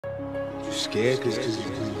Scared because it's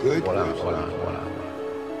good? Hold on.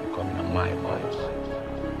 You come in my house.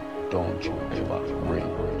 Don't you ever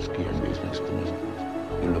bring scare business to me.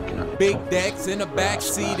 You're looking at big decks in the back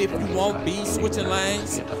seat if you won't be switching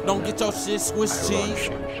lanes. Don't get your shit Swiss cheese.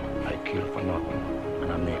 I kill for nothing,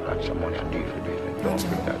 and I make lots of money and deal for business. Don't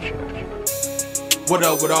spend that shit. What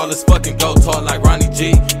up with all this fucking go talk like Ronnie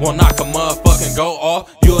G? Won't knock a motherfucking go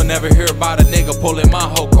off. You'll never hear about a nigga pulling my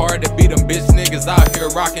whole card to be them bitch niggas out here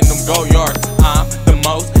rocking them go yards. I'm the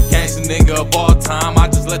most gangsta nigga of all time. I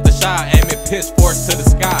just let the shot aim it pitchforks to the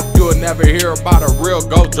sky. You'll never hear about a real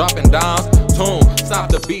go dropping dimes. Tune,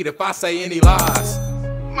 stop the beat if I say any lies.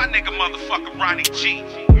 My nigga motherfucker Ronnie G,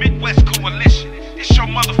 Midwest Coalition. It's your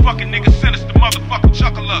motherfucking nigga Sinister motherfucking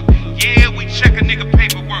Chuckle-Up. Yeah, we check a nigga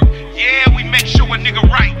paperwork. Yeah, we make sure a nigga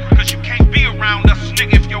right. Cause you can't be around us,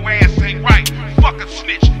 nigga, if your ass ain't right. Fuck a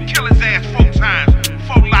snitch, kill his ass 4 times,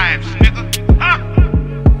 4 lives, nigga. Huh?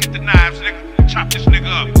 Get the knives, nigga. Chop this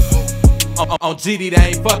nigga up. On GD, they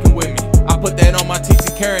ain't fucking with me. I put that on my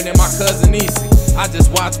TT Karen and my cousin Easy. I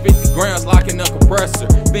just watched 50 grams locking a compressor.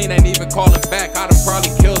 Bean ain't even calling back, I done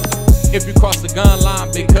probably killed him. If you cross the gun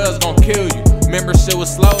line, big cuz gon' kill you. Remember shit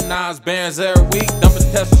was slow, now it's bands every week. Dumping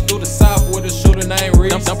testers through the south with a shooter named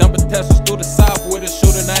Reese. Dumping testers through the south with a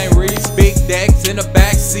shooter named Reese. Big decks in the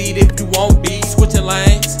back seat if you won't be switching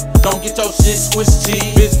lanes. Don't get your shit Swiss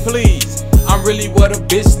cheese, bitch please. I'm really what a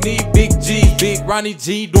bitch need, big G. Big Ronnie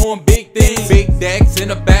G doing big things. Big decks in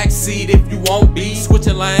the back seat if you won't be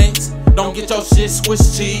switching lanes. Don't get your shit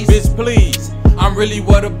Swiss cheese, bitch please. I'm really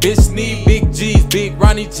what a bitch need, big G's. Big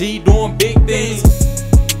Ronnie G doing big things.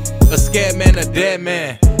 A scared man, a dead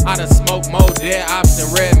man. I done smoked more dead ops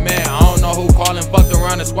than red man. I don't know who callin', fucked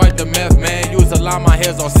around and swiped the meth man. Used to lie my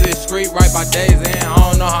heads on 6th Street right by Days Inn. I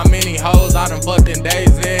don't know how many hoes I done fucked in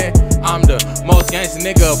Days Inn. I'm the most gangsta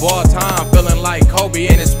nigga of all time. Feeling like Kobe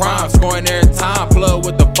in his prime. Scoring every time. Plug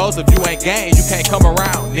with the folks. If you ain't gang, you can't come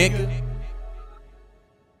around, nigga.